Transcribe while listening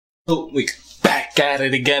We back at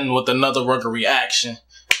it again with another Rugga reaction.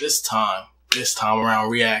 This time around,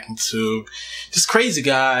 reacting to this crazy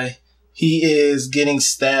guy. He is getting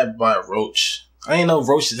stabbed by a roach. I didn't know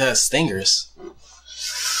roaches had stingers.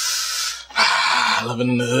 Living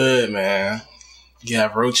in the hood, man. You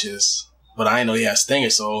have roaches, but I didn't know he had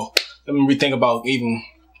stingers. So let me rethink about even.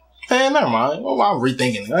 Man, never mind. Well, I'm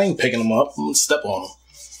rethinking. I ain't picking them up. I'm gonna step on them.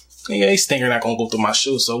 Yeah, his stinger not gonna go through my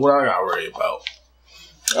shoes. So what I gotta worry about?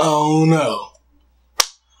 Oh no.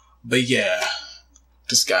 But yeah,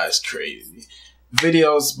 this guy's crazy.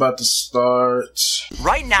 Video's about to start.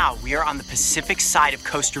 Right now, we are on the Pacific side of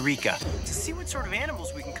Costa Rica to see what sort of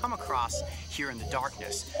animals we can come across here in the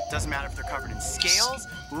darkness. Doesn't matter if they're covered in scales.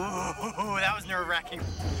 Ooh, that was nerve-wracking.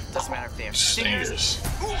 Doesn't matter if they have stingers.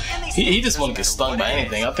 Ooh, he just want to get stung by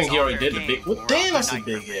anything. I think he already did the big. Well, damn, that's a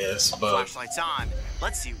big ass bug. Flashlights on.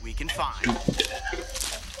 Let's see what we can find.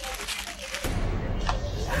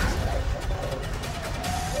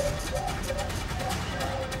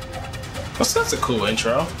 That's a cool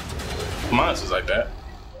intro. Mine's was like that.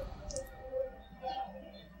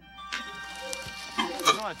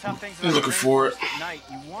 I'm looking for it. At night,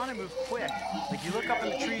 you want to move quick. Like you look up in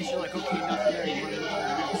the trees, you're like, okay, nothing there. You want to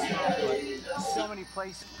move stop, but so many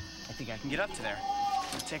places. I think I can get up to there.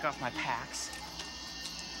 I'm gonna take off my packs.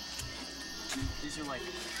 These are like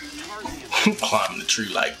Tarzan. Climbing the tree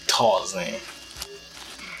like Tarzan.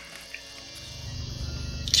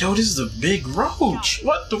 Yo, this is a big roach.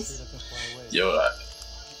 What the? Yo,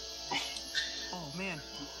 oh man.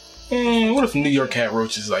 What if New York had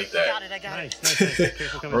roaches like that? I got it.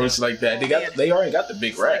 Roaches like that. They already got the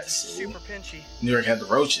big rats. Super pinchy. New York had the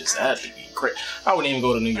roaches. That'd be great. I wouldn't even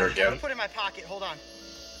go to New York, yo. Put it in my pocket. Hold on.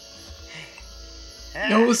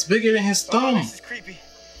 Yo, it's bigger than his thumb. This is creepy.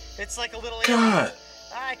 It's like a little. God.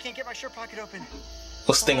 I can't get my shirt pocket open.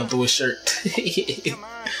 We'll sting him through his shirt. Come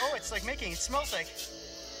on. Oh, it's like making. It smells like.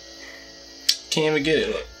 Can't even get it.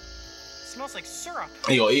 Look. It smells like syrup.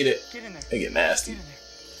 You gonna eat it? Get in there. They get nasty. Get in there.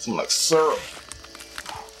 Smells like syrup.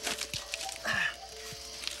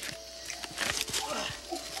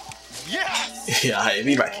 Yes! Yeah, I'd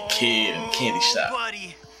be like a kid in a candy shop.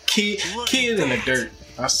 Buddy. Kid in the dirt.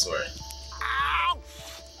 I swear. Ow!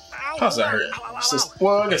 Ow! How's that hurt? It's just,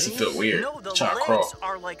 well, I guess it feel weird. No, the trying to legs crawl.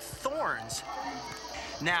 are like thorns.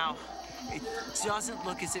 Now, it doesn't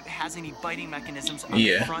look as if it has any biting mechanisms on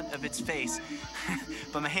the front of its face.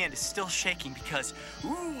 But my hand is still shaking because,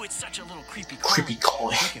 ooh, it's such a little creepy crawly. Creepy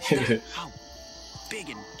crawly. Look at that. How big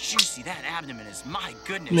and juicy that abdomen is. My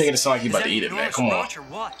goodness. Making it sound like you about to eat it, man. Come on. Roach or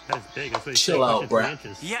what? That's big. That's chill out, bruh.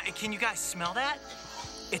 Yeah, and can you guys smell that?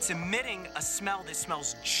 It's emitting a smell that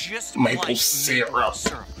smells just maple like syrup. Maple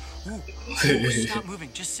syrup. Ooh, stop moving.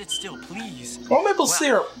 Just sit still, please. Well, maple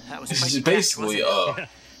syrup. That was This is quite basically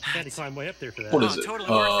Had to climb way up there for that. what is it?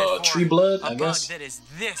 Totally Tree blood, I guess. That is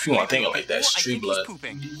this If you want to think of it like that, it's tree blood. He's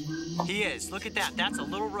pooping. He is. Look at that. That's a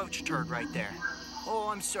little roach turd right there. Oh,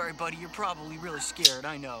 I'm sorry, buddy. You're probably really scared.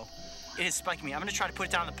 I know. It is spiking me. I'm gonna try to put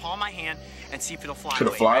it down in the palm of my hand and see if it'll fly away. Could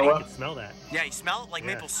it fly away? I can smell that. Yeah, you smell it like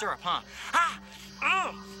maple syrup, huh? Ah!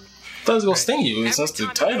 Oh! I thought it was gonna sting you since the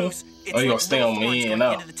title. Oh, you gonna sting on me and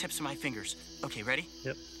out. Into the tips of my fingers. Okay, ready?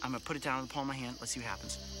 Yep. I'm gonna put it down in the palm of my hand. Let's see what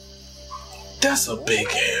happens. That's a big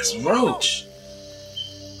ass roach.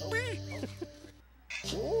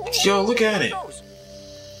 Yo, look at it.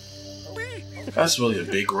 That's really a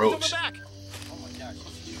big roach.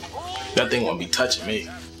 That thing won't be touching me.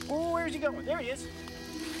 Oh, where's he going? There he is.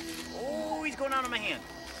 Oh, he's going out of my hand.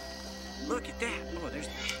 Look at that. Oh, there's.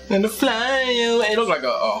 And the fly away. It look like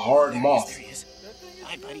a hard moth. There he is.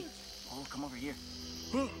 Hi, buddy. Oh, come over here.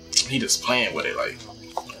 He just playing with it like. Oh,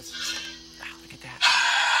 look at that.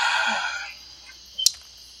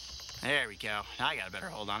 There we go. Now I got a better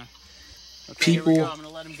hold on him. Okay, People. here we go. I'm gonna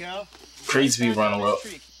let him go. Crazy people running well.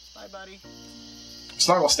 Bye, buddy. It's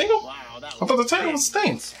not gonna sting him? Wow, that I thought the title was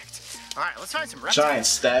sting. All right, let's find some reptiles. Giant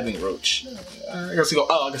stabbing roach. I guess you go.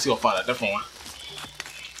 Oh, I guess you gonna find a different one.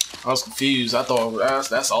 I was confused. I thought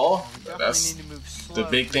that's all. That's the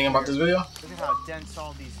big thing about this video. Look at how dense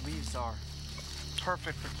all these leaves are.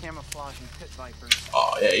 Perfect for camouflaging pit vipers.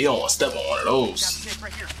 Oh yeah, you don't want to step on one of those. Got a snake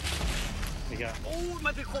right here. We got. Oh, it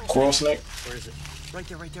might be a Coral snake. Where is it? Right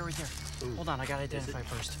there, right there, right there. Ooh. Hold on, I gotta identify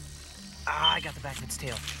first. Ah, I got the back of its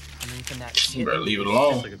tail. Underneath in that. You better leave it It's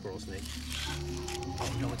alone. like a coral snake.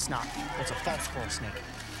 Oh no, it's not. It's a false coral snake.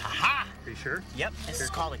 Aha! Are you sure? Yep, this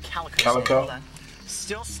is called a calico. Calico? Snake. Hold on.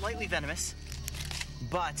 Still slightly venomous,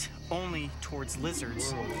 but only towards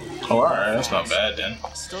lizards. Oh, alright, that's not bad then.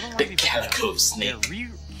 Still don't The want to be calico snake.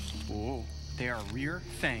 They are rear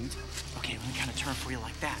fanged. Okay, let me kind of turn for you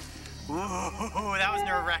like that. Ooh, that was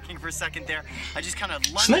nerve-wracking for a second there. I just kind of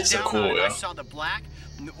lunged Snakes are down cool, on it. yeah. I saw the black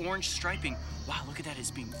and the orange striping. Wow, look at that.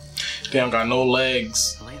 It's being... They don't got no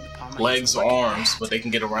legs, legs or arms, but they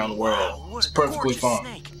can get around the world. Wow, It's perfectly fine.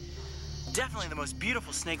 Snake. Definitely the most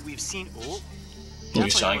beautiful snake we've seen. Oh.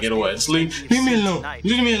 He's trying to get away. Just leave me alone.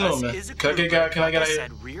 Leave me alone, man. Can I get out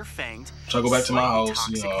of here? So I go back to my house,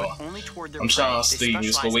 you know. I'm trying to sleep. You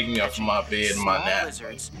just go wake me up from my bed and my nap.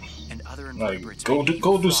 Like, go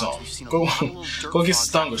do something. Go get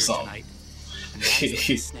stung or something. And that's what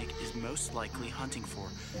the snake is most likely hunting for.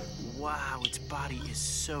 Wow, its body is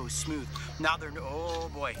so smooth. Now they're, oh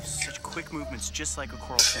boy, such quick movements, just like a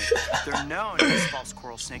coral snake. They're known as false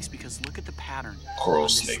coral snakes because look at the pattern on the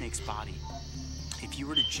snake's body. If you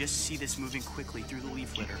were to just see this moving quickly through the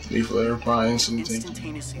leaf litter, probably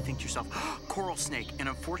instantaneously think to yourself, coral snake. And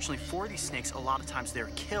unfortunately for these snakes, a lot of times they're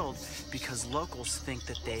killed because locals think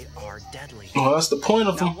that they are deadly. Well, that's the point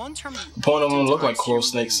of them. The point of them look like coral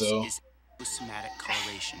snakes, so. Somatic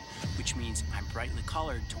coloration, which means I'm brightly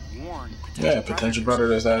colored to warn potential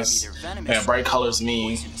predators. Yeah, bright colors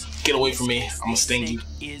mean get away from me. I'm gonna sting you.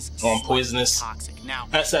 Or I'm poisonous. Now,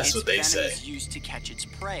 that's what they say. Is used to catch its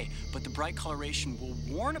prey, but the bright coloration will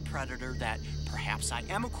warn a predator that perhaps I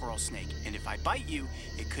am a coral snake, and if I bite you,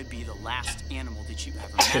 it could be the last animal that you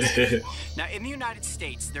ever met. Now, in the United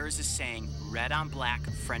States, there is a saying: "Red on black,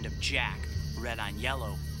 friend of Jack. Red on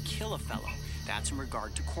yellow, kill a fellow." That's in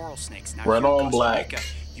regard to coral snakes. Now, red on black,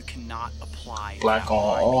 you cannot apply black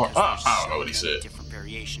on orange. I don't know what he said. Different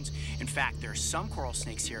variations. In fact, there are some coral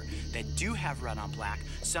snakes here that do have red on black,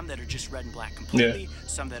 some that are just red and black completely,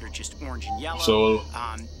 some that are just orange and yellow. So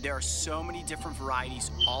there are so many different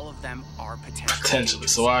varieties. All of them are potentially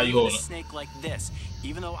dangerous. So why are you holding a snake like this?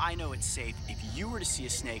 Even though I know it's safe, if you were to see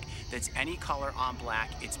a snake that's any color on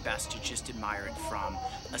black, it's best to just admire it from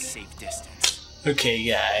a safe distance. Okay,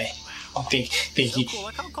 guy. Think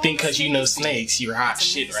because you know snakes, you're hot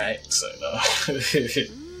shit, right? So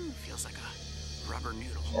feels like a rubber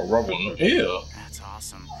noodle. A rubber noodle. Ew. That's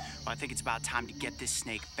awesome. Well, I think it's about time to get this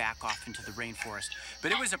snake back off into the rainforest.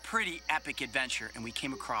 But it was a pretty epic adventure, and we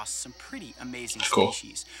came across some pretty amazing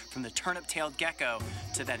species, from the turnip-tailed gecko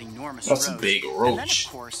to that enormous roach. That's a big roach. And then,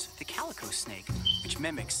 of course, the calico snake, which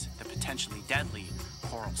mimics the potentially deadly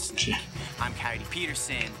coral snake. I'm Coyote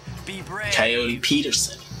Peterson. Be brave. Coyote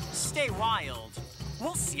Peterson. Stay wild.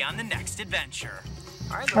 We'll see you on the next adventure.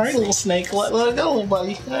 Alright, little snake, let it go,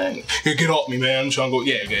 buddy. Hey, get off me, man. I'm trying to go.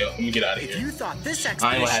 Yeah, let me get out of here. If you thought this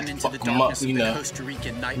expedition into the darkness of the Costa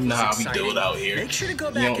Rican night was how we exciting, do it out here. Make sure to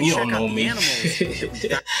go back and check out the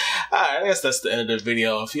animals. Alright, I guess that's the end of the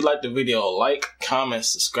video. If you like the video, like, comment,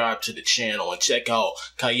 subscribe to the channel, and check out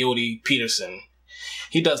Coyote Peterson.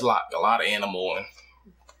 He does a lot of animal and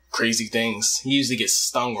crazy things. He usually gets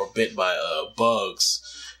stung or bit by bugs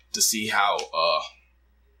to see how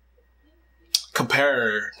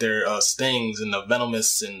compare their stings and the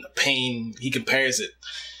venomous and the pain. He compares it.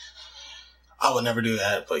 I would never do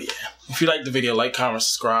that, but yeah. If you like the video, like, comment,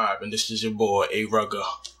 subscribe, and this is your boy A.Rugga.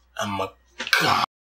 I'm a god.